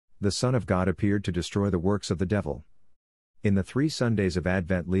The Son of God appeared to destroy the works of the devil. In the 3 Sundays of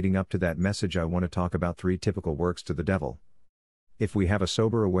Advent leading up to that message, I want to talk about 3 typical works to the devil. If we have a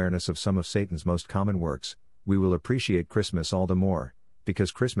sober awareness of some of Satan's most common works, we will appreciate Christmas all the more,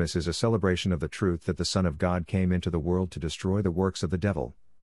 because Christmas is a celebration of the truth that the Son of God came into the world to destroy the works of the devil.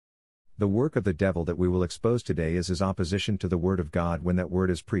 The work of the devil that we will expose today is his opposition to the Word of God when that Word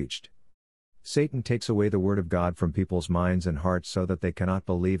is preached. Satan takes away the Word of God from people's minds and hearts so that they cannot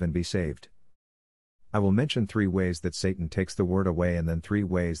believe and be saved. I will mention 3 ways that Satan takes the Word away and then 3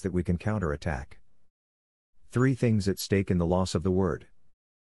 ways that we can counterattack. 3 things at stake in the loss of the Word.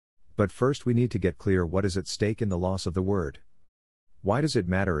 But first we need to get clear what is at stake in the loss of the Word. Why does it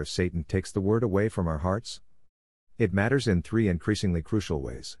matter if Satan takes the Word away from our hearts? It matters in 3 increasingly crucial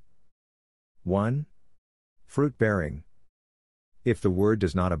ways. 1. Fruit bearing. If the Word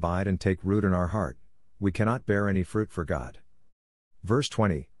does not abide and take root in our heart, we cannot bear any fruit for God. Verse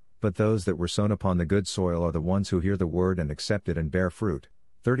 20, but those that were sown upon the good soil are the ones who hear the Word and accept it and bear fruit,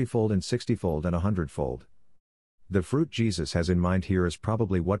 30-fold and 60-fold and 100-fold. The fruit Jesus has in mind here is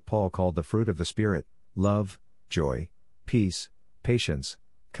probably what Paul called the fruit of the Spirit: love, joy, peace, patience,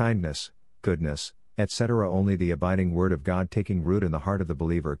 kindness, goodness, etc. Only the abiding Word of God taking root in the heart of the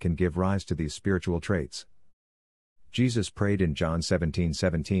believer can give rise to these spiritual traits. Jesus prayed in John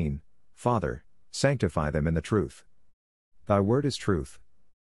 17:17, Father, sanctify them in the truth. Thy word is truth.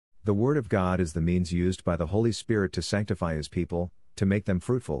 The Word of God is the means used by the Holy Spirit to sanctify His people, to make them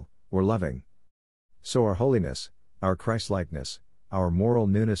fruitful, or loving. So our holiness, our Christ-likeness, our moral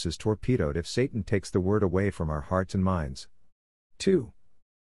newness is torpedoed if Satan takes the Word away from our hearts and minds. 2.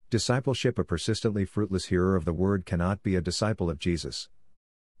 Discipleship. A persistently fruitless hearer of the Word cannot be a disciple of Jesus.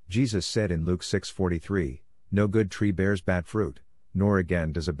 Jesus said in Luke 6:43, no good tree bears bad fruit, nor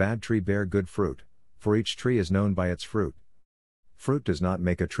again does a bad tree bear good fruit, for each tree is known by its fruit. Fruit does not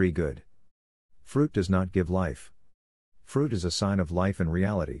make a tree good. Fruit does not give life. Fruit is a sign of life and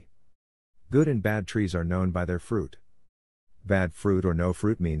reality. Good and bad trees are known by their fruit. Bad fruit or no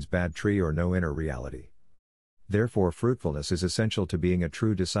fruit means bad tree or no inner reality. Therefore, fruitfulness is essential to being a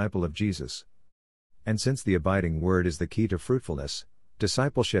true disciple of Jesus. And since the abiding Word is the key to fruitfulness,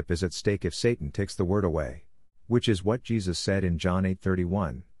 discipleship is at stake if Satan takes the Word away. Which is what Jesus said in John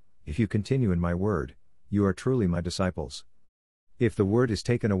 8:31, if you continue in my word, you are truly my disciples. If the Word is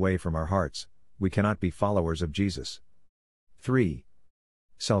taken away from our hearts, we cannot be followers of Jesus. 3.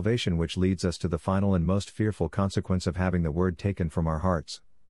 Salvation, which leads us to the final and most fearful consequence of having the Word taken from our hearts.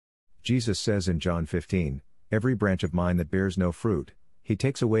 Jesus says in John 15, every branch of mine that bears no fruit, He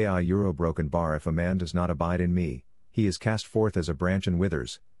takes away. Broken bar. If a man does not abide in me, he is cast forth as a branch and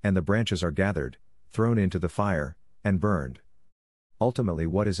withers, and the branches are gathered, thrown into the fire, and burned. Ultimately,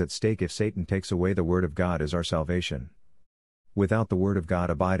 what is at stake if Satan takes away the Word of God is our salvation. Without the Word of God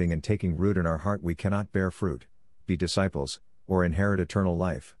abiding and taking root in our heart, we cannot bear fruit, be disciples, or inherit eternal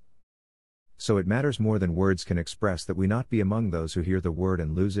life. So it matters more than words can express that we not be among those who hear the Word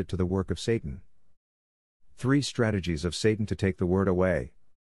and lose it to the work of Satan. 3 strategies of Satan to take the Word away.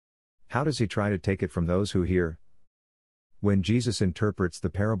 How does he try to take it from those who hear? When Jesus interprets the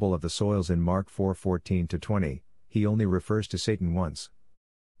parable of the soils in Mark 4:14-20, he only refers to Satan once.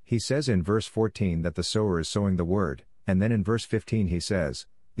 He says in verse 14 that the sower is sowing the Word, and then in verse 15 he says,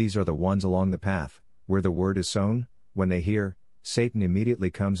 these are the ones along the path, where the Word is sown. When they hear, Satan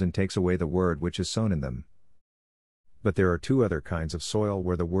immediately comes and takes away the Word which is sown in them. But there are 2 other kinds of soil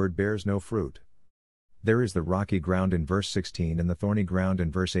where the Word bears no fruit. There is the rocky ground in verse 16 and the thorny ground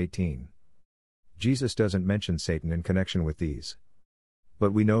in verse 18. Jesus doesn't mention Satan in connection with these.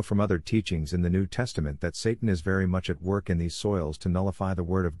 But we know from other teachings in the New Testament that Satan is very much at work in these soils to nullify the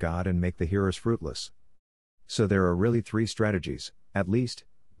Word of God and make the hearers fruitless. So there are really 3 strategies, at least,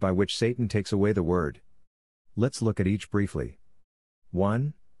 by which Satan takes away the Word. Let's look at each briefly.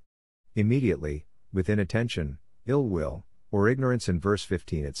 1. Immediately, with inattention, ill will, or ignorance. In verse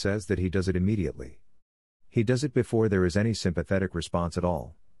 15 it says that he does it immediately. He does it before there is any sympathetic response at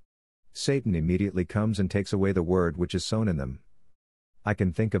all. Satan immediately comes and takes away the Word which is sown in them. I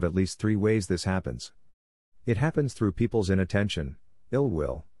can think of at least 3 ways this happens. It happens through people's inattention, ill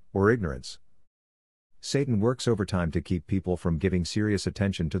will, or ignorance. Satan works overtime to keep people from giving serious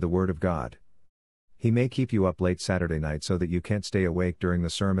attention to the Word of God. He may keep you up late Saturday night so that you can't stay awake during the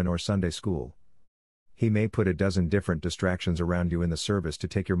sermon or Sunday school. He may put a dozen different distractions around you in the service to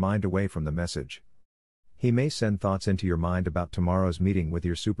take your mind away from the message. He may send thoughts into your mind about tomorrow's meeting with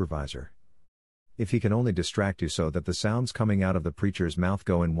your supervisor. If he can only distract you so that the sounds coming out of the preacher's mouth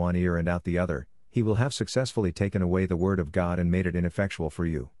go in one ear and out the other, he will have successfully taken away the Word of God and made it ineffectual for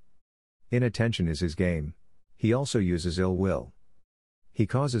you. Inattention is his game. He also uses ill will. He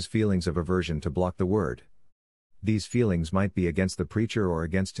causes feelings of aversion to block the word. These feelings might be against the preacher or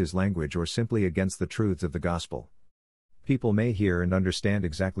against his language or simply against the truths of the gospel. People may hear and understand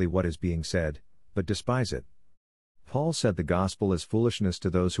exactly what is being said, but despise it. Paul said the gospel is foolishness to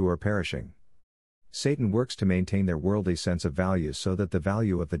those who are perishing. Satan works to maintain their worldly sense of values so that the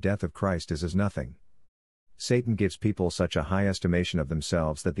value of the death of Christ is as nothing. Satan gives people such a high estimation of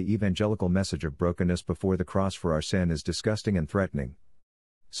themselves that the evangelical message of brokenness before the cross for our sin is disgusting and threatening.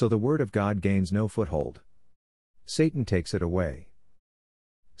 So the word of God gains no foothold. Satan takes it away.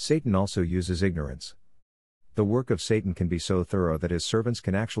 Satan also uses ignorance. The work of Satan can be so thorough that his servants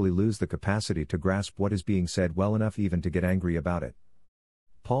can actually lose the capacity to grasp what is being said well enough even to get angry about it.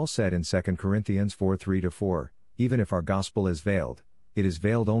 Paul said in 2 Corinthians 4:3-4, "Even if our gospel is veiled, it is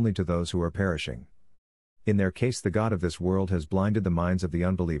veiled only to those who are perishing. In their case the God of this world has blinded the minds of the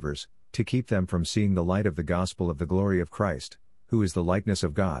unbelievers, to keep them from seeing the light of the gospel of the glory of Christ, who is the likeness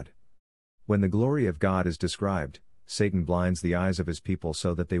of God." When the glory of God is described, Satan blinds the eyes of his people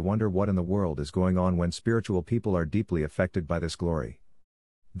so that they wonder what in the world is going on when spiritual people are deeply affected by this glory.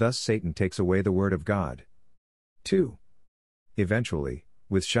 Thus Satan takes away the word of God. 2. Eventually,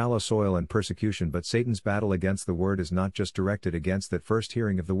 with shallow soil and persecution, but Satan's battle against the word is not just directed against that first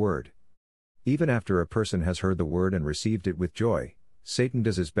hearing of the word. Even after a person has heard the word and received it with joy, Satan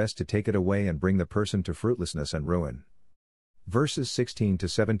does his best to take it away and bring the person to fruitlessness and ruin. Verses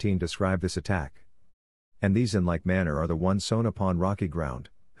 16-17 describe this attack. "And these in like manner are the ones sown upon rocky ground,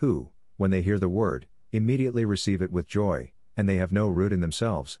 who, when they hear the word, immediately receive it with joy, and they have no root in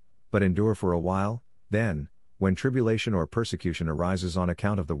themselves, but endure for a while. Then, when tribulation or persecution arises on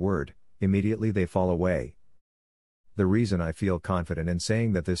account of the word, immediately they fall away." The reason I feel confident in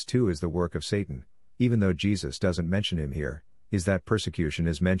saying that this too is the work of Satan, even though Jesus doesn't mention him here, is that persecution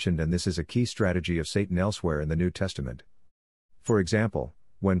is mentioned, and this is a key strategy of Satan elsewhere in the New Testament. For example,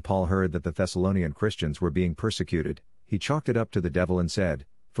 when Paul heard that the Thessalonian Christians were being persecuted, he chalked it up to the devil and said,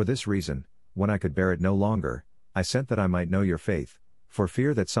 "For this reason, when I could bear it no longer, I sent that I might know your faith, for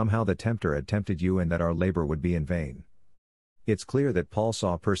fear that somehow the tempter had tempted you and that our labor would be in vain." It's clear that Paul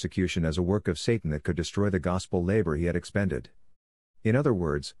saw persecution as a work of Satan that could destroy the gospel labor he had expended. In other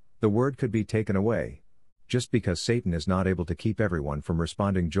words, the word could be taken away. Just because Satan is not able to keep everyone from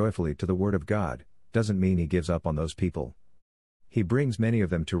responding joyfully to the word of God, doesn't mean he gives up on those people. He brings many of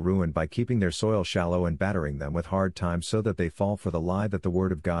them to ruin by keeping their soil shallow and battering them with hard times so that they fall for the lie that the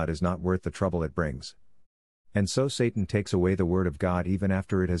word of God is not worth the trouble it brings. And so Satan takes away the word of God even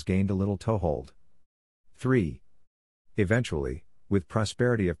after it has gained a little toehold. 3. Eventually, with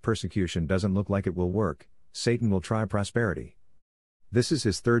prosperity, if persecution doesn't look like it will work, Satan will try prosperity. This is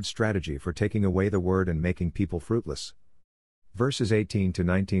his third strategy for taking away the word and making people fruitless. Verses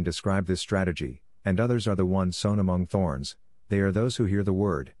 18-19 describe this strategy, "And others are the ones sown among thorns. They are those who hear the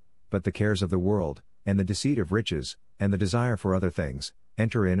word, but the cares of the world, and the deceit of riches, and the desire for other things,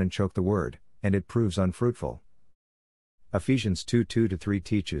 enter in and choke the word, and it proves unfruitful." Ephesians 2:2-3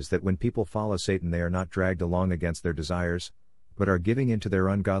 teaches that when people follow Satan they are not dragged along against their desires, but are giving in to their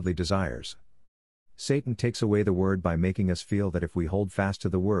ungodly desires. Satan takes away the word by making us feel that if we hold fast to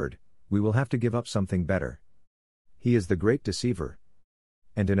the word, we will have to give up something better. He is the great deceiver.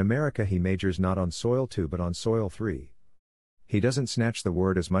 And in America he majors not on soil 2 but on soil 3. He doesn't snatch the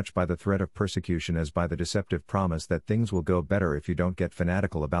word as much by the threat of persecution as by the deceptive promise that things will go better if you don't get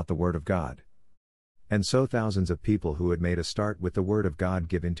fanatical about the word of God. And so thousands of people who had made a start with the word of God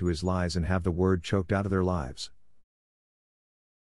give in to his lies and have the word choked out of their lives.